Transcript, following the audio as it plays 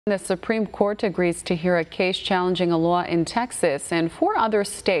The Supreme Court agrees to hear a case challenging a law in Texas and 4 other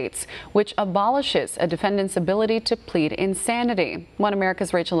states which abolishes a defendant's ability to plead insanity. One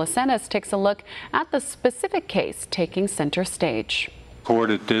America's Rachel Acenas takes a look at the specific case taking center stage.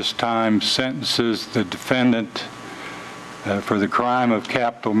 Court at this time sentences the defendant for the crime of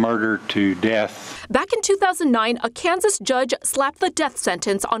capital murder to death. Back in 2009, a Kansas judge slapped the death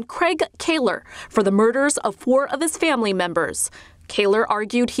sentence on Craig Kaler for the murders of 4 of his family members. Kaler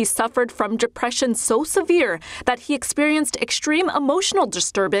argued he suffered from depression so severe that he experienced extreme emotional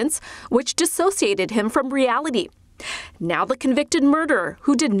disturbance, which dissociated him from reality. Now the convicted murderer,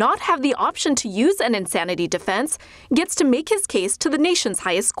 who did not have the option to use an insanity defense, gets to make his case to the nation's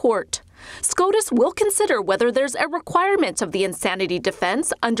highest court. SCOTUS will consider whether there's a requirement of the insanity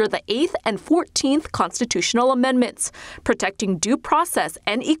defense under the 8th and 14th constitutional amendments, protecting due process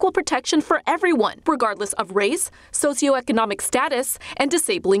and equal protection for everyone, regardless of race, socioeconomic status, and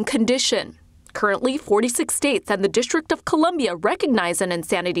disabling condition. Currently, 46 states and the District of Columbia recognize an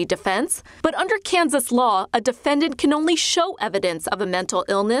insanity defense, but under Kansas law, a defendant can only show evidence of a mental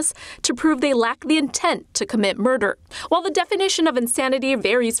illness to prove they lack the intent to commit murder. While the definition of insanity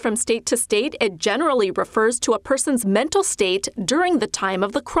varies from state to state, it generally refers to a person's mental state during the time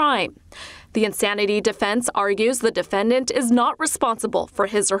of the crime. The insanity defense argues the defendant is not responsible for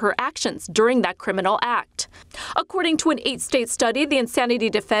his or her actions during that criminal act. According to an 8-state study, the insanity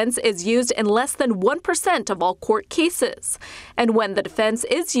defense is used in less than 1% of all court cases. And when the defense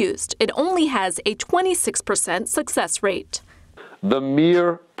is used, it only has a 26% success rate. The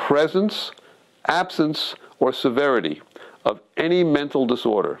mere presence, absence, or severity of any mental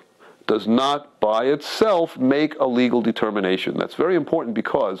disorder does not by itself make a legal determination. That's very important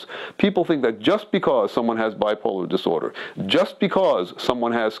because people think that just because someone has bipolar disorder, just because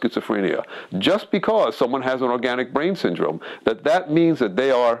someone has schizophrenia, just because someone has an organic brain syndrome, that means that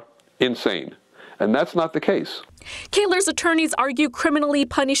they are insane. And that's not the case. Kaler's attorneys argue criminally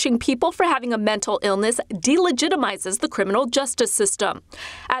punishing people for having a mental illness delegitimizes the criminal justice system.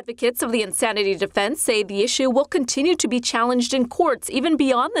 Advocates of the insanity defense say the issue will continue to be challenged in courts even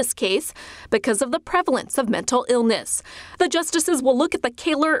beyond this case because of the prevalence of mental illness. The justices will look at the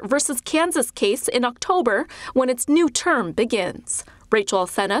Kaler versus Kansas case in October when its new term begins. Rachel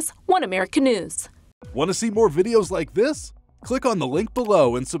Acenas, One America News. Want to see more videos like this? Click on the link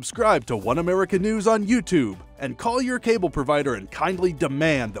below and subscribe to One America News on YouTube, and call your cable provider and kindly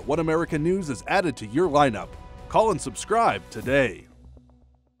demand that One America News is added to your lineup. Call and subscribe today.